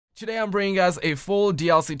Today I'm bringing you guys a full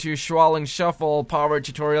DLC to Shaolin Shuffle power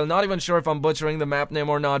tutorial. Not even sure if I'm butchering the map name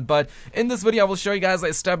or not, but in this video I will show you guys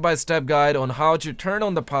a step-by-step guide on how to turn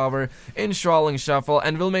on the power in Shaolin Shuffle,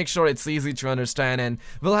 and we'll make sure it's easy to understand, and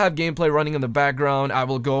we'll have gameplay running in the background. I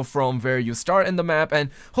will go from where you start in the map,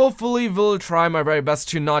 and hopefully we'll try my very best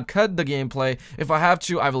to not cut the gameplay. If I have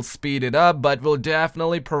to, I will speed it up, but will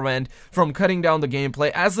definitely prevent from cutting down the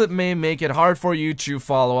gameplay, as it may make it hard for you to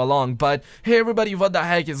follow along. But hey everybody, what the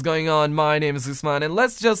heck is going on? My name is Usman, and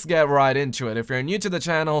let's just get right into it. If you're new to the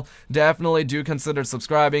channel, definitely do consider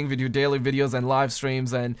subscribing. We do daily videos and live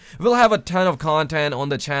streams, and we'll have a ton of content on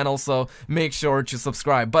the channel, so make sure to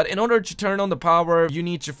subscribe. But in order to turn on the power, you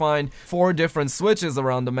need to find 4 different switches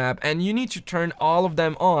around the map, and you need to turn all of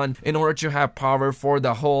them on in order to have power for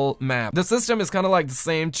the whole map. The system is kind of like the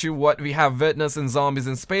same to what we have witnessed in Zombies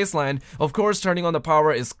in Spaceland. Of course, turning on the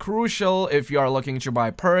power is crucial if you are looking to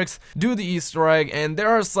buy perks, do the Easter egg, and there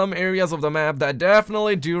are some areas of the map that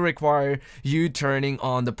definitely do require you turning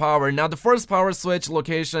on the power. Now, the first power switch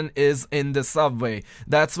location is in the subway.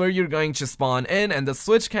 That's where you're going to spawn in, and the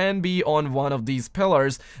switch can be on one of these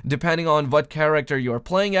pillars. Depending on what character you're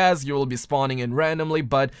playing as, you will be spawning in randomly,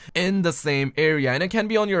 but in the same area, and it can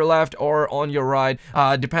be on your left or on your right.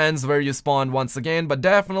 Depends where you spawn once again, but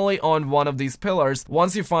definitely on one of these pillars.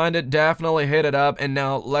 Once you find it, definitely hit it up, and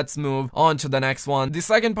now let's move on to the next one. The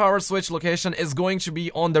second power switch location is going to be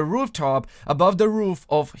on the rooftop above the roof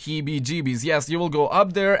of Heebie-Jeebies. Yes, you will go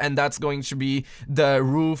up there, and that's going to be the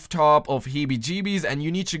rooftop of Heebie-Jeebies, and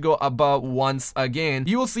you need to go above once again.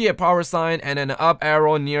 You will see a power sign and an up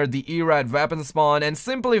arrow near the ERAD weapon spawn, and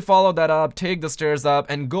simply follow that up, take the stairs up,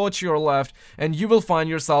 and go to your left, and you will find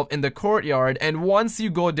yourself in the courtyard. And once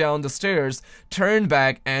you go down the stairs, turn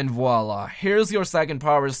back, and voila, here's your second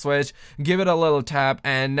power switch. Give it a little tap,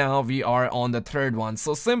 and now we are on the third one.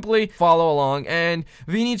 So simply follow along, and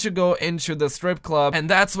we need to go into the strip club, and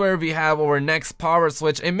that's where we have our next power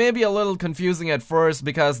switch. It may be a little confusing at first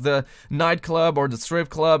because the nightclub or the strip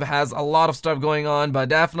club has a lot of stuff going on, but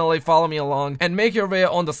definitely follow me along and make your way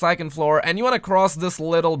on the second floor, and you want to cross this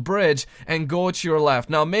little bridge and go to your left.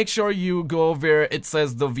 Now make sure you go where it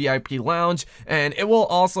says the VIP lounge, and it will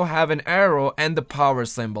also have an arrow and the power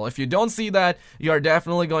symbol. If you don't see that, you are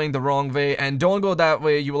definitely going the wrong way, and don't go that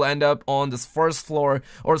way. You will end up on this first floor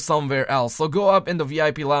or somewhere else. So go up in the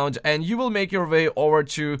VIP lounge, and you will make your way over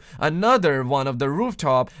to another one of the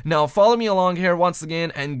rooftop. Now follow me along here once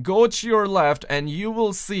again, and go to your left, and you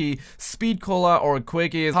will see Speed Cola or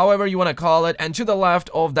Quickies, however you want to call it, and to the left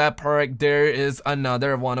of that perk there is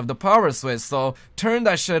another one of the power switch. So turn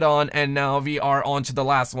that shit on, and now we are on to the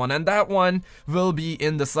last one, and that one will be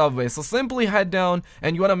in the subway. So simply head down,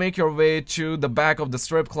 and you want to make your way to the back of the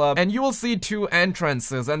strip club, and you will see 2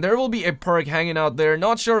 entrances, and there will be a perk hanging out there.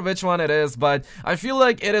 Not sure which one it is, but I feel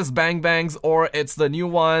like it is Bang Bangs, or it's the new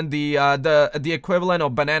one, the equivalent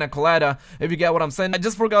of Banana Colada, if you get what I'm saying. I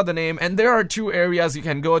just forgot the name. And there are 2 areas you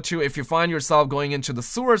can go to if you find yourself going into the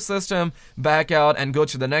sewer system. Back out and go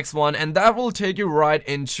to the next one, and that will take you right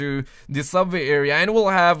into the subway area, and we'll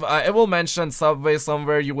have it will mention subway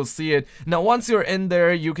somewhere. You will see it. Now once you're in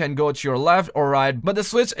there, you can go to your left or right, but the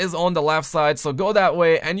switch is on the left side, so go that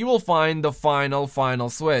way, and you will find the final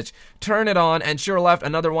switch. Turn it on, and to your left,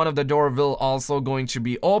 another one of the door will also going to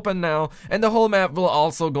be open now, and the whole map will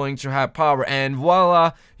also going to have power, and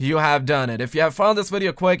voila, you have done it. If you have found this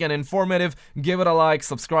video quick and informative, give it a like,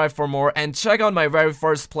 subscribe for more, and check out my very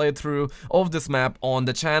first playthrough of this map on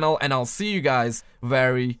the channel, and I'll see you guys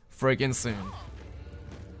very freaking soon.